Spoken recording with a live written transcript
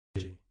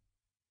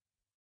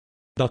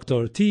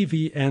Dr.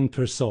 TVN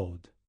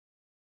Persuad.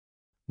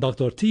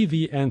 Dr.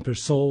 TVN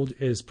Persuad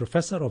is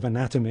Professor of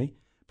Anatomy,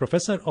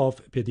 Professor of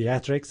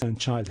Pediatrics and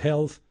Child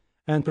Health,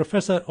 and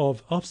Professor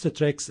of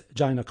Obstetrics,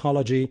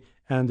 Gynecology,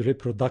 and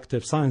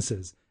Reproductive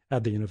Sciences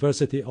at the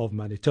University of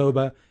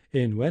Manitoba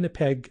in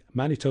Winnipeg,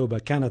 Manitoba,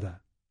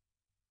 Canada.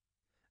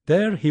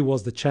 There he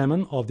was the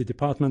chairman of the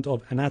Department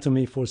of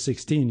Anatomy for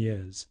 16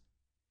 years.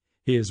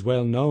 He is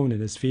well known in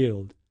his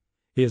field.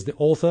 He is the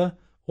author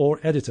or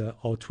editor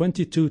of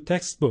 22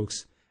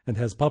 textbooks and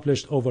has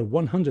published over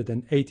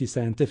 180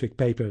 scientific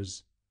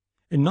papers.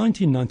 In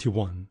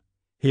 1991,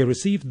 he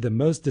received the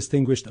most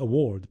distinguished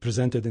award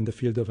presented in the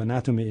field of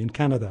anatomy in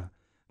Canada,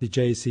 the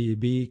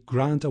JCB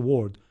Grant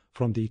Award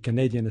from the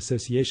Canadian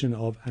Association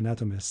of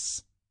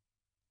Anatomists.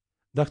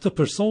 Dr.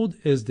 Persuad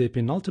is the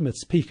penultimate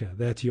speaker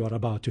that you are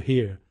about to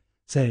hear,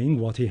 saying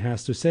what he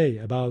has to say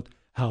about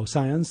how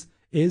science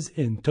is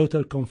in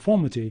total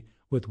conformity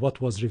with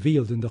what was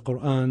revealed in the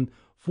Quran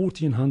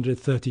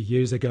 1430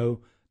 years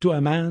ago to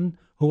a man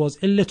who was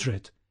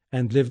illiterate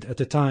and lived at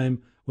a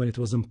time when it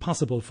was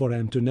impossible for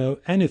him to know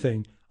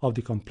anything of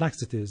the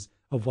complexities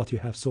of what you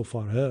have so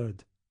far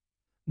heard.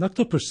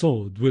 Dr.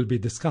 Persuad will be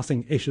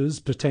discussing issues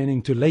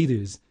pertaining to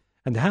ladies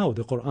and how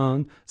the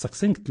Quran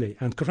succinctly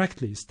and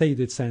correctly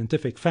stated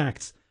scientific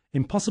facts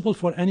impossible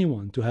for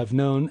anyone to have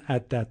known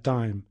at that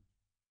time.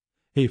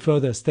 He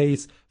further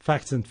states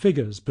facts and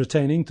figures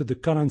pertaining to the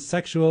current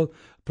sexual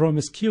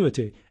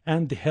promiscuity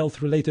and the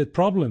health-related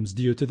problems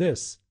due to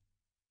this.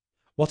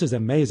 What is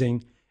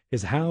amazing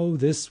is how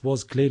this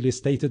was clearly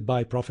stated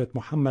by Prophet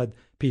Muhammad,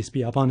 peace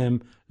be upon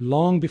him,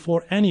 long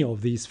before any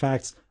of these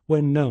facts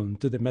were known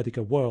to the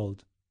medical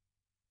world.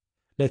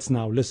 Let's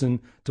now listen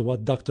to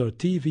what Dr.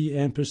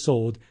 TVN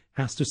Persuad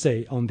has to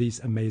say on these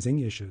amazing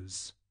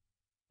issues.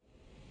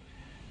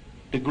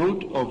 The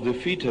growth of the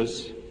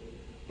fetus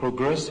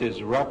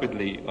progresses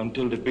rapidly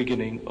until the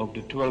beginning of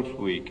the 12th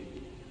week,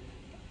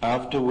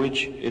 after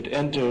which it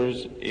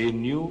enters a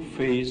new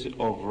phase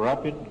of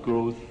rapid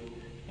growth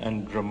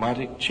and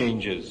dramatic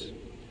changes.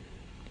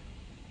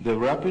 The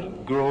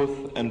rapid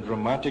growth and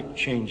dramatic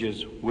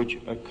changes which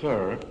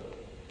occur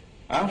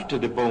after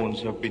the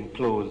bones have been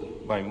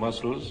clothed by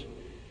muscles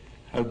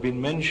have been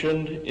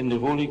mentioned in the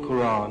Holy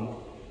Quran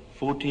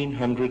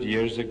 1400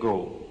 years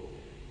ago.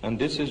 And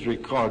this is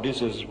recorded,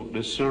 this is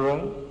the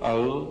Surah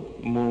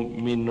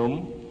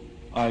Al-Mu'minun,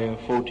 Ayah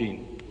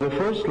 14. The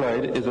first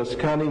slide is a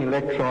scanning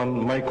electron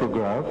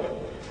micrograph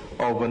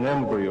of an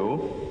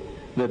embryo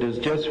that is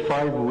just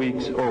 5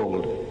 weeks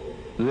old.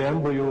 The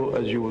embryo,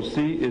 as you will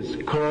see, is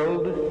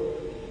curled.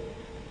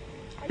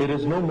 It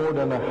is no more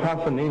than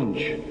 ½ an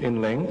inch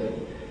in length,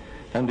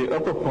 and the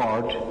upper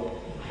part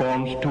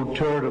forms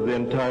 2/3 of the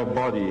entire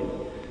body.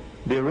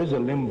 There is a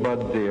limb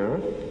bud there,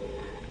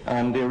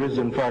 and there is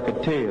in fact a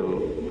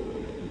tail.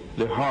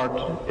 The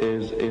heart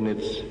is in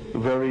its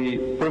very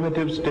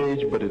primitive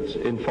stage, but it's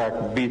in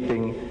fact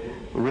beating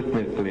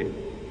rhythmically.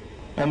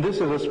 And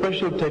this is a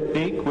special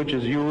technique which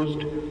is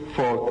used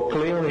for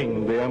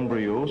clearing the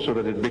embryo so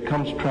that it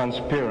becomes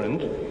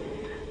transparent,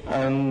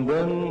 and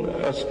then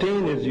a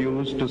stain is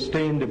used to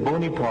stain the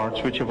bony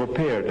parts which have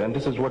appeared, and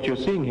this is what you're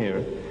seeing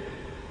here.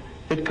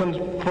 It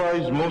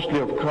comprises mostly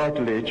of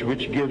cartilage,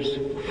 which gives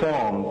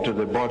form to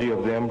the body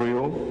of the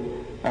embryo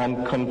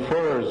and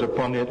confers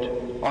upon it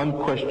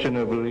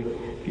unquestionably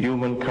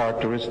human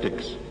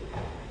characteristics.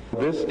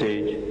 This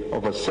stage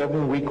of a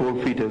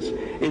 7-week-old fetus,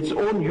 its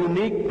own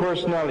unique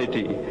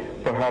personality,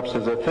 perhaps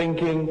as a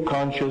thinking,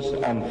 conscious,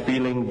 and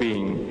feeling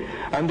being.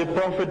 And the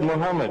Prophet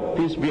Muhammad,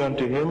 peace be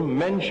unto him,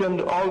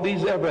 mentioned all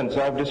these events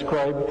I've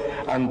described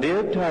and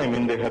their time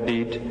in the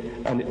hadith.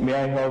 And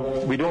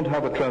we don't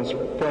have a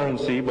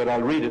transparency, but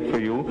I'll read it for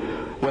you.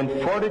 When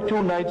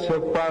 42 nights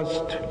have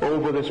passed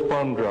over the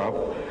sperm drop,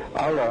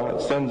 Allah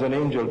sends an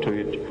angel to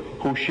it,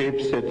 who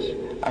shapes it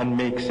and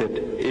makes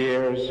it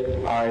ears,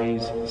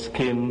 eyes,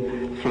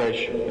 skin,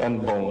 flesh,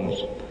 and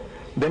bones.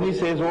 Then he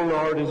says, "O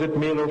Lord, is it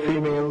male or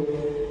female?"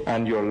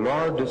 And your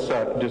Lord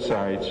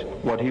decides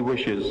what he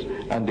wishes,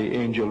 and the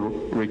angel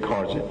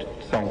records it.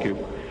 Thank you.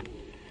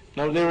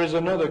 Now there is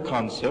another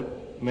concept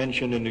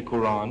mentioned in the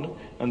Quran,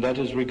 and that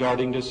is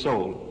regarding the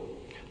soul.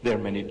 There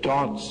are many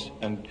thoughts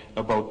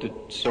about the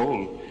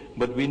soul,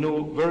 but we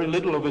know very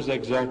little of its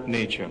exact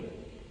nature.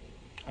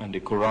 And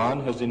the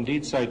Quran has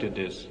indeed cited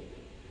this.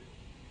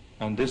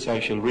 And this I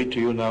shall read to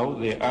you now.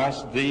 They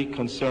ask thee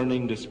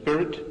concerning the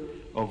spirit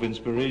of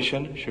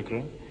inspiration,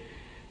 shukran.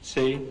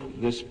 Say,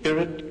 the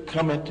spirit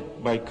cometh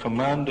by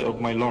command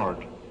of my Lord.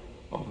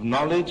 Of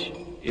knowledge,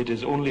 it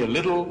is only a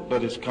little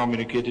that is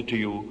communicated to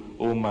you,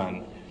 O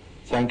man.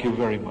 Thank you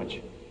very much.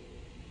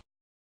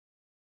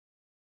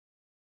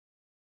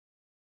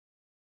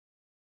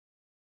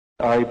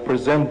 I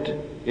present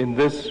in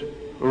this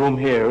room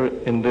here,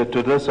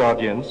 to this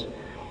audience,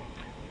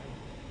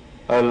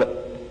 a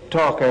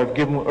talk I've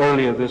given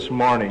earlier this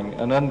morning,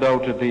 and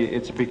undoubtedly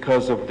it's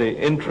because of the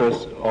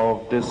interest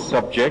of this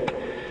subject.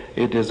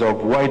 It is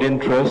of wide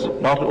interest,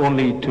 not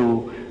only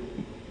to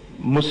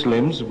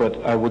Muslims, but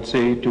I would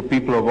say to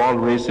people of all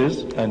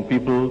races and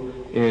people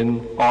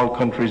in all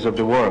countries of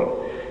the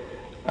world.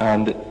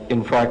 And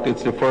in fact,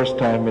 it's the first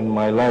time in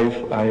my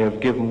life I have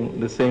given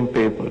the same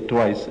paper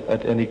twice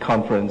at any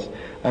conference,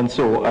 and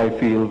so I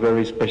feel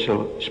very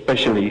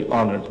especially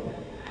honored.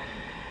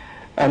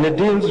 And it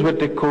deals with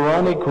the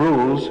Quranic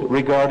rules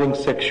regarding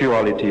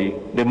sexuality,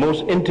 the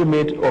most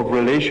intimate of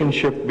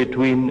relationship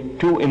between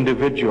two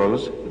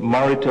individuals,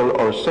 marital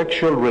or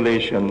sexual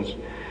relations,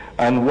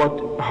 and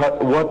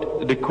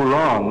what the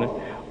Quran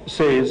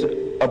says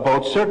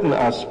about certain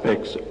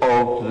aspects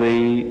of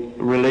the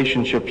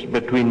relationships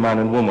between man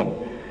and woman.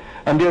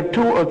 And there are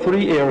 2 or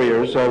 3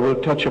 areas I will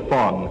touch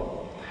upon.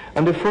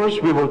 And the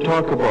first we will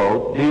talk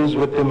about deals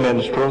with the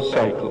menstrual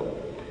cycle.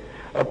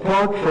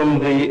 Apart from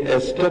the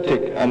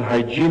aesthetic and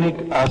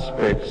hygienic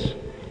aspects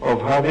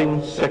of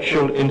having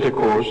sexual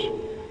intercourse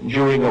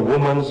during a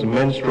woman's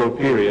menstrual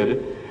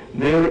period,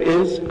 there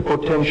is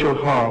potential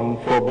harm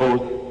for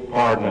both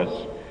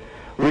partners.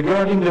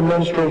 Regarding the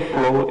menstrual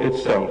flow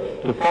itself,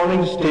 the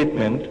following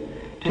statement,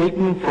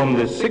 taken from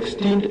the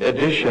 16th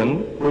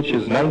edition, which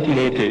is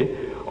 1980,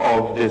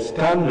 of the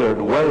standard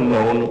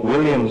well-known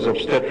Williams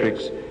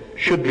Obstetrics,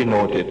 should be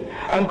noted.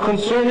 And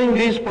concerning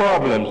these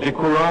problems, the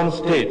Quran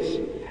states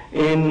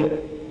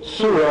in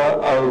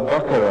Surah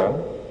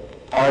Al-Baqarah,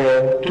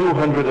 ayah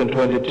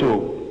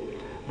 222,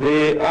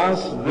 they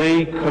ask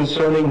thee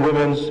concerning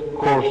women's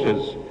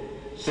courses,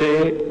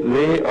 say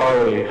they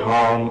are a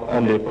harm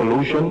and a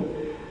pollution,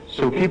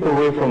 so keep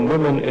away from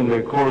women in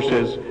their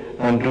courses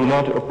and do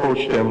not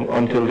approach them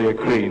until they are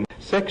clean.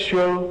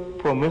 Sexual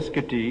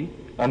promiscuity,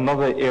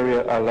 another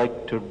area I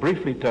like to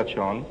briefly touch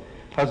on,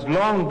 has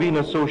long been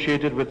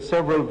associated with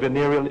several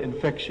venereal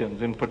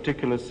infections, in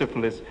particular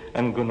syphilis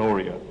and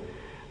gonorrhea.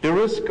 The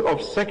risk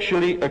of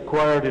sexually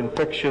acquired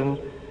infection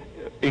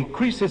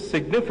increases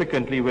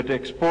significantly with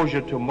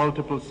exposure to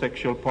multiple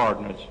sexual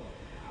partners.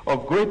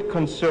 Of great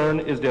concern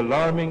is the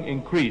alarming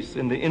increase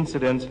in the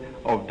incidence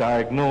of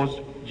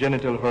diagnosed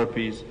genital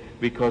herpes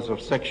because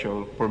of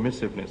sexual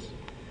permissiveness.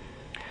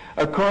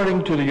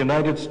 According to the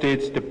United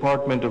States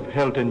Department of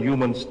Health and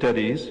Human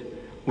Studies,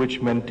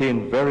 which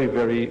maintain very,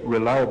 very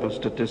reliable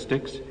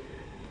statistics,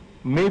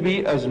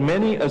 maybe as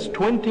many as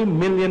 20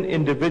 million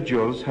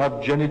individuals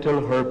have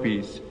genital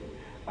herpes,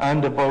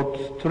 and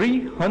about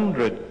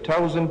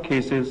 300,000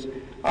 cases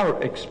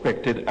are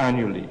expected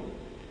annually.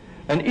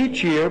 And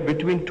each year,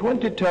 between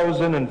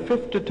 20,000 and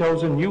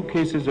 50,000 new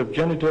cases of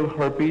genital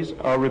herpes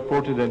are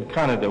reported in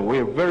Canada,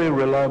 where very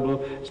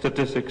reliable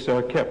statistics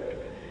are kept.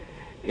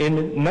 In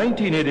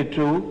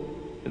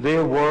 1982,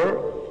 there were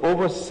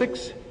over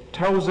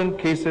 6,000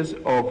 cases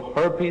of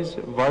herpes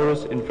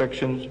virus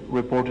infections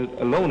reported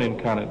alone in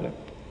Canada.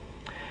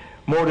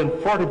 More than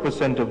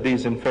 40% of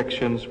these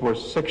infections were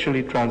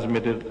sexually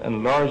transmitted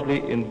and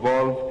largely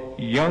involved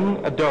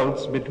young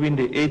adults between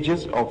the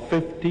ages of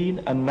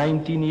 15 and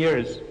 19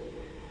 years.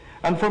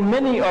 And for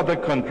many other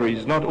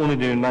countries, not only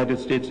the United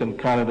States and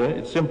Canada,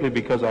 it's simply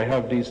because I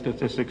have these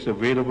statistics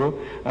available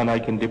and I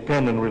can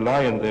depend and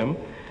rely on them,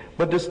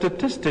 but the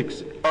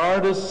statistics are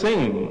the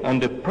same, and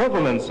the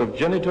prevalence of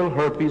genital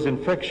herpes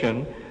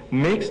infection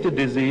makes the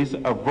disease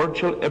a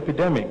virtual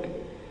epidemic.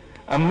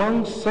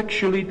 Among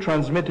sexually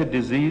transmitted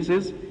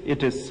diseases,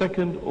 it is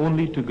second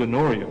only to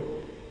gonorrhea.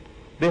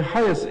 The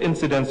highest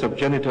incidence of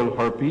genital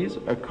herpes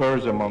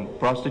occurs among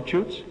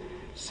prostitutes,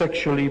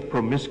 sexually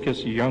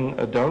promiscuous young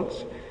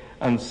adults,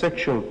 and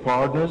sexual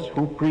partners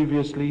who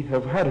previously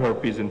have had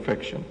herpes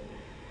infection.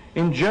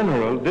 In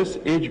general, this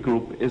age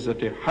group is at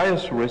the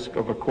highest risk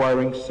of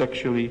acquiring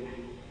sexually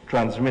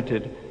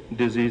transmitted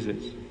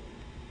diseases.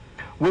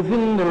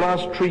 Within the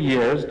last 3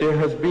 years, there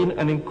has been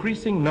an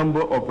increasing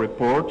number of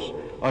reports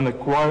on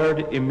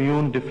acquired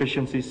immune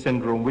deficiency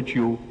syndrome, which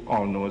you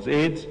all know as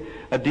AIDS,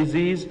 a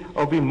disease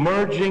of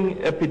emerging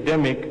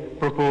epidemic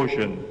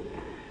proportion.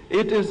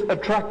 It is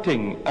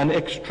attracting an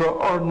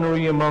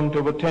extraordinary amount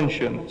of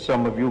attention.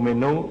 Some of you may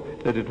know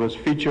that it was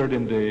featured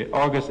in the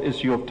August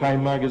issue of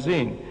Time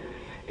magazine.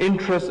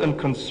 Interest and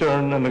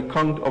concern on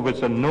account of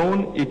its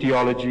unknown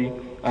etiology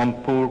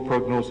and poor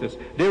prognosis.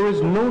 There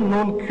is no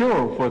known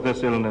cure for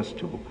this illness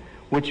too,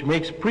 which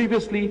makes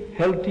previously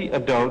healthy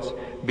adults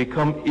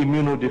become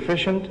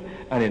immunodeficient,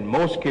 and in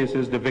most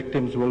cases the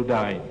victims will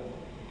die.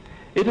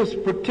 It is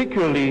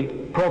particularly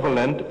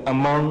prevalent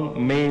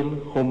among male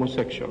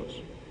homosexuals.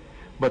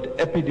 But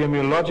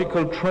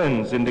epidemiological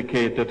trends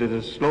indicate that it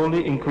is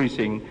slowly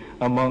increasing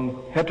among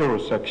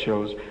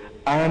heterosexuals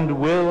and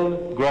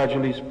will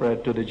gradually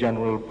spread to the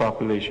general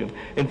population.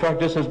 In fact,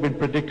 this has been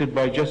predicted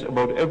by just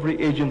about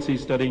every agency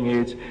studying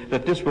AIDS,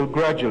 that this will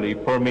gradually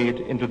permeate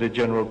into the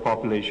general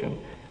population.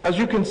 As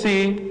you can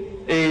see,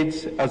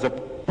 AIDS as a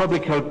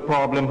public health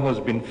problem has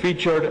been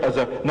featured as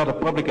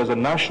a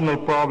national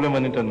problem,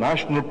 an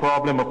international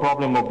problem, a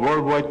problem of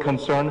worldwide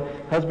concern,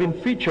 has been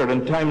featured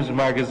in Times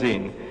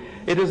magazine.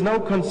 It is now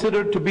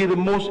considered to be the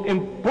most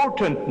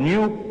important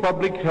new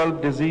public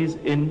health disease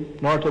in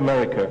North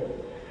America.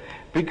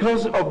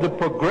 Because of the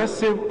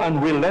progressive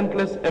and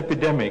relentless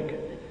epidemic,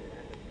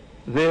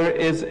 there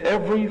is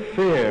every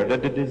fear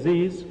that the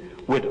disease,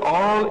 with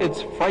all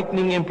its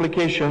frightening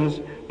implications,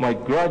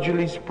 might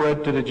gradually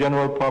spread to the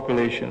general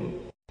population.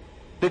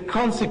 The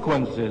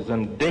consequences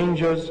and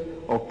dangers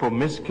of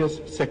promiscuous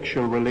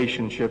sexual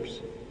relationships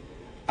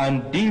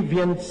and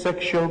deviant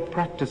sexual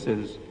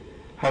practices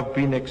have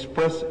been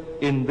expressed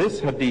in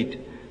this hadith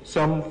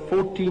some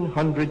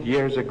 1400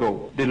 years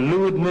ago. The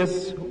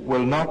lewdness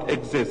will not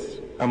exist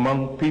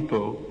among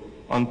people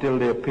until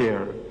they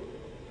appear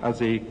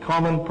as a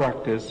common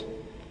practice,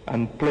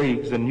 and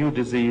plagues and new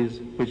disease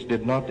which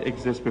did not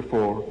exist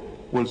before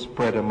will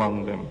spread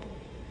among them.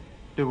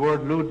 The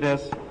word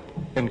lewdness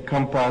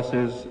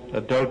encompasses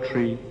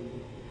adultery,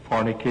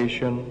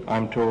 fornication,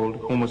 I'm told,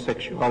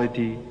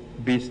 homosexuality,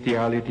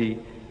 bestiality,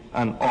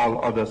 and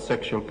all other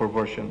sexual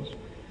perversions.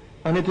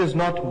 And it is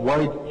not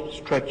wide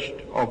stretched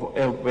of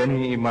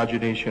any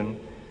imagination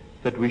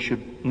that we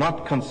should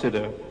not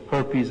consider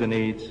herpes and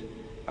AIDS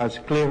as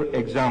clear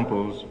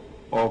examples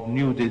of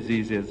new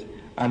diseases,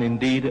 and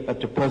indeed at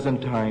the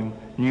present time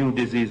new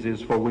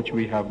diseases for which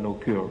we have no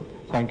cure.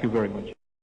 Thank you very much.